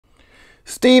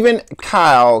Stephen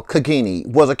Kyle Kagini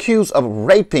was accused of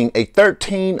raping a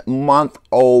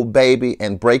 13-month-old baby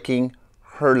and breaking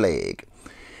her leg.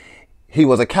 He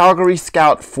was a Calgary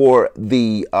scout for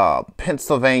the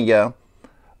Pennsylvania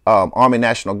Army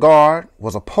National Guard,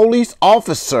 was a police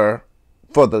officer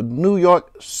for the New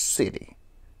York City.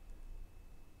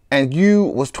 And you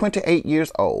was 28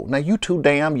 years old. Now you too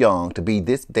damn young to be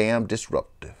this damn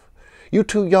disruptive. You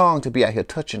too young to be out here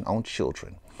touching on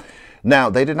children.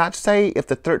 Now, they did not say if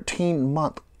the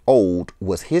 13-month-old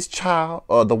was his child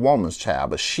or the woman's child,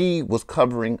 but she was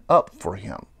covering up for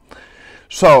him.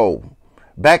 So,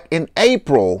 back in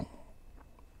April,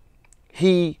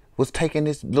 he was taking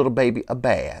this little baby a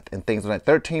bath and things like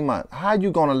that. 13 months. How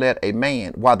you going to let a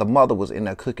man, while the mother was in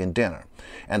there cooking dinner,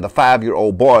 and the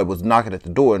 5-year-old boy was knocking at the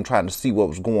door and trying to see what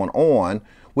was going on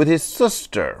with his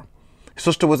sister?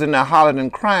 Sister was in there hollering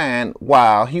and crying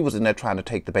while he was in there trying to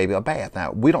take the baby a bath.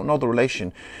 Now, we don't know the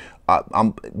relation.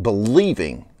 I'm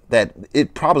believing that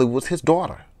it probably was his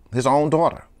daughter, his own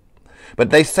daughter. But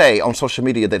they say on social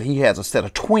media that he has a set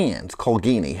of twins.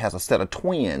 Colgini has a set of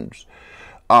twins,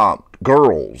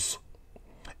 girls.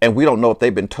 And we don't know if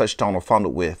they've been touched on or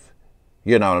fondled with.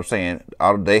 You know what I'm saying?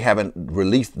 They haven't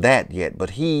released that yet.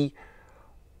 But he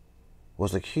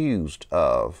was accused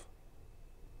of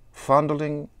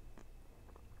fondling,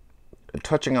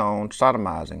 touching on,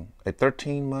 sodomizing a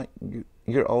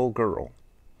 13-month-old girl.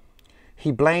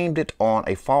 He blamed it on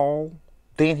a fall.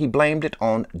 Then he blamed it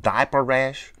on diaper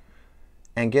rash.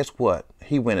 And guess what?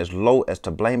 He went as low as to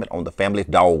blame it on the family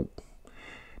dog.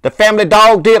 The family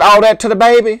dog did all that to the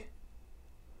baby.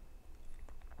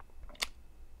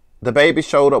 The baby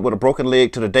showed up with a broken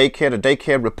leg to the daycare. The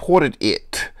daycare reported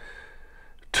it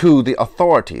to the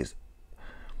authorities.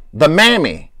 The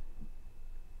mammy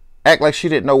act like she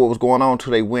didn't know what was going on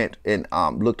until they went and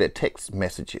looked at text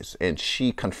messages, and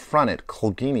she confronted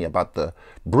Colgini about the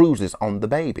bruises on the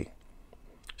baby.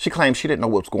 She claimed she didn't know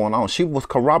what was going on. She was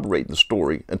corroborating the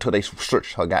story until they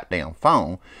searched her goddamn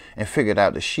phone and figured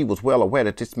out that she was well aware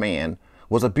that this man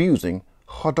was abusing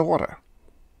her daughter.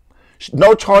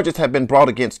 No charges have been brought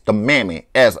against the mammy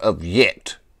as of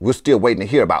yet. We're still waiting to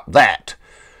hear about that.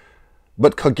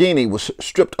 But Colgini was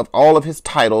stripped of all of his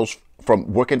titles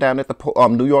from working down at the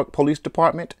New York Police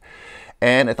Department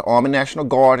and at the Army National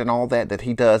Guard and all that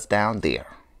he does down there.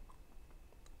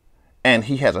 And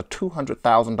he has a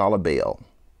 $200,000 bail.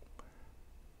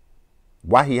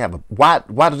 Why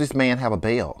does this man have a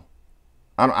bail?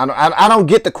 I don't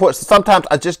get the court. Sometimes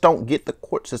I just don't get the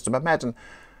court system. Imagine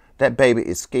that baby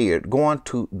is scared going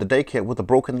to the daycare with a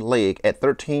broken leg at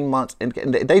 13 months, and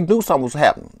they knew something was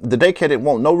happening. The daycare didn't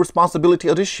want no responsibility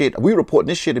of this shit. We reporting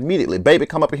this shit immediately. Baby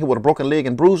come up in here with a broken leg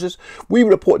and bruises. We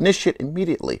reporting this shit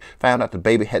immediately. Found out the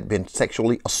baby had been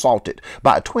sexually assaulted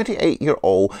by a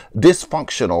 28-year-old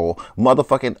dysfunctional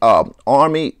motherfucking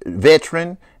Army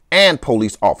veteran and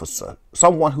police officer.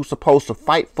 Someone who's supposed to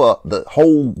fight for the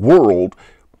whole world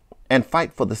and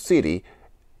fight for the city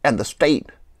and the state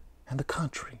and the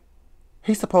country.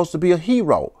 He's supposed to be a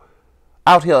hero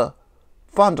out here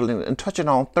fondling and touching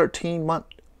on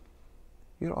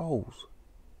 13-month-olds.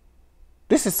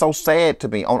 This is so sad to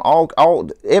me.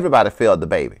 Everybody failed the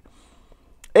baby.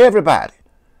 Everybody.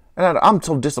 And I'm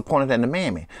so disappointed in the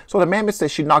mammy. So the mammy said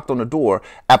she knocked on the door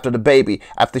after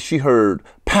she heard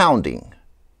pounding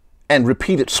and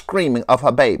repeated screaming of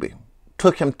her baby.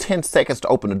 Took him 10 seconds to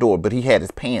open the door, but he had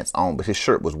his pants on, but his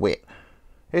shirt was wet.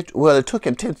 It took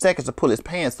him 10 seconds to pull his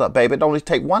pants up, baby. It only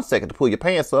take 1 second to pull your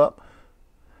pants up.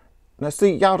 Now,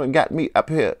 see, y'all done got me up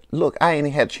here. Look, I ain't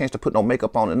even had a chance to put no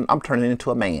makeup on, and I'm turning into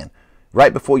a man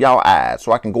right before y'all eyes,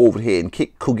 so I can go over here and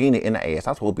kick Colgini in the ass.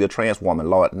 I'm supposed to be a trans woman,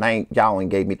 Lord, and y'all ain't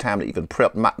gave me time to even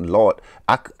prep my Lord.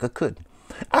 I couldn't.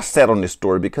 I sat on this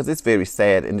story because it's very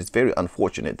sad and it's very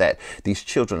unfortunate that these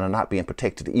children are not being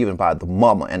protected even by the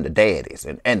mama and the daddies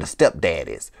and the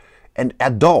stepdaddies. And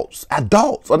adults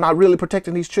are not really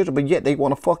protecting these children, but yet they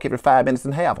want to fuck every 5 minutes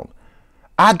and have them.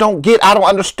 I don't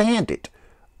understand it.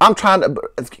 I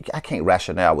can't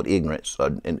rationale with ignorance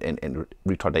and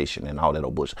retardation and all that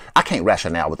old bullshit. I can't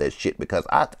rationale with that shit because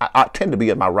I tend to be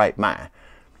in my right mind.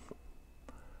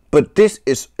 But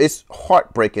it's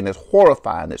heartbreaking, it's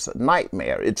horrifying, it's a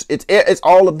nightmare. It's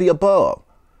all of the above.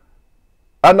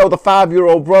 I know the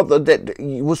 5-year-old brother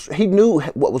he knew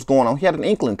what was going on. He had an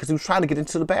inkling because he was trying to get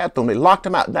into the bathroom. They locked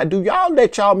him out. Now, do y'all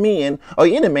let y'all men or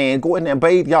any man go in there and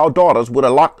bathe y'all daughters with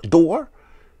a locked door?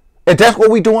 And that's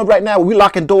what we're doing right now. We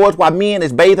locking doors while men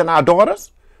is bathing our daughters?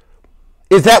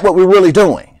 Is that what we're really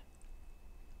doing?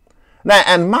 Now,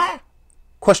 and my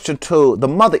question to the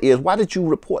mother is, why did you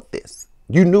report this?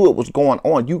 You knew it was going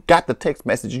on. You got the text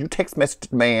message. You text messaged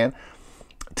the man.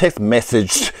 Text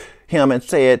messaged him and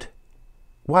said,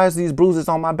 why is these bruises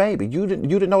on my baby? You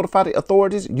didn't notify the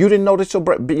authorities. You didn't know that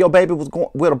your baby was going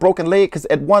with a broken leg, because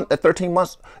at 13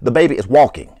 months the baby is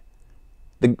walking.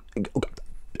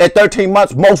 At 13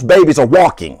 months most babies are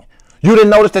walking. You didn't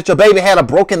notice that your baby had a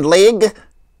broken leg?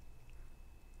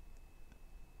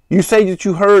 You say that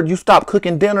you stopped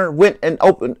cooking dinner, went and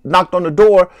knocked on the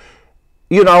door,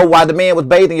 while the man was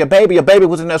bathing your baby. Your baby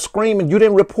was in there screaming. You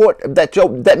didn't report that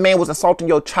that man was assaulting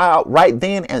your child right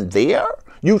then and there.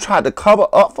 You tried to cover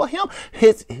up for him.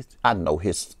 I know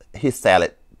his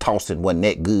salad tossing wasn't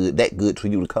that good for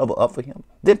you to cover up for him.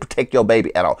 Didn't protect your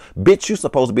baby at all. Bitch, you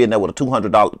supposed to be in there with a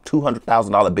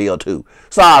 $200,000 bill too.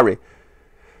 Sorry.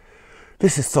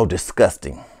 This is so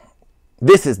disgusting.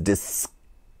 This is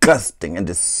disgusting and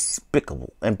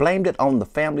despicable. And blamed it on the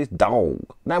family's dog.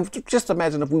 Now, just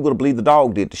imagine if we would have believed the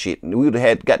dog did the shit, and we would have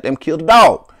had got them killed the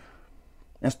dog,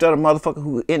 instead of motherfucker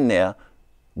who was in there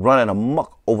running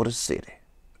amok over the city.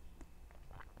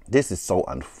 This is so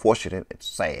unfortunate and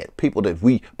sad. People that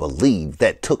we believe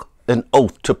that took an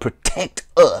oath to protect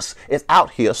us is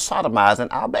out here sodomizing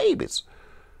our babies.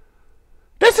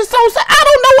 This is so sad. I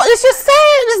don't know. It's just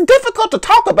sad. It's difficult to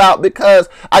talk about because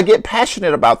I get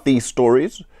passionate about these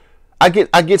stories. I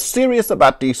get serious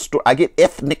about these stories. I get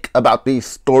ethnic about these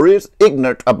stories,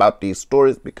 ignorant about these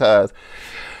stories, because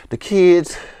the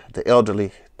kids, the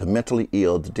elderly, the mentally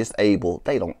ill, the disabled,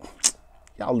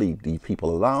 y'all leave these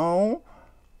people alone.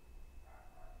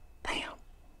 Damn.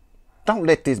 Don't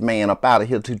let this man up out of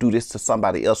here to do this to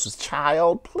somebody else's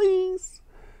child, please.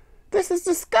 This is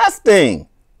disgusting.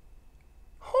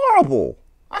 Horrible.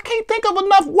 I can't think of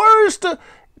enough words to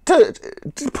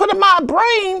put in my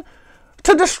brain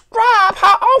to describe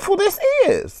how awful this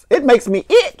is. It makes me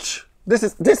itch.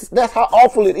 That's how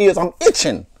awful it is. I'm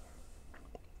itching.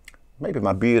 Maybe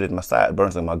my beard and my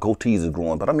sideburns and my goatees is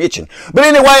growing, but I'm itching. But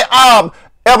anyway,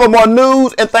 ever more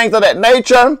news and things of that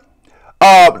nature.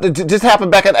 This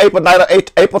happened back in April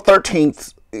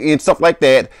 13th and stuff like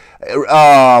that.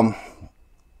 Lord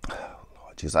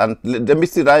Jesus, let me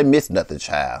see that I missed nothing,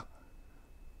 child.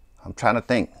 I'm trying to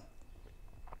think.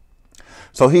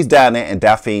 So he's down there in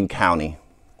Dauphin County.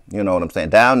 You know what I'm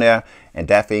saying? Down there in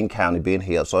Dauphin County being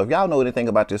held. So if y'all know anything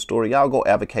about this story, y'all go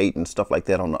advocate and stuff like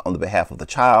that on the behalf of the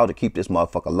child to keep this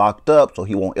motherfucker locked up so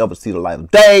he won't ever see the light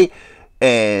of day,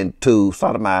 and to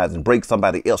sodomize and break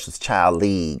somebody else's child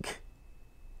leg.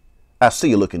 I see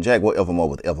you looking, Jaguar Evermore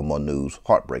with Evermore News.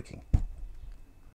 Heartbreaking.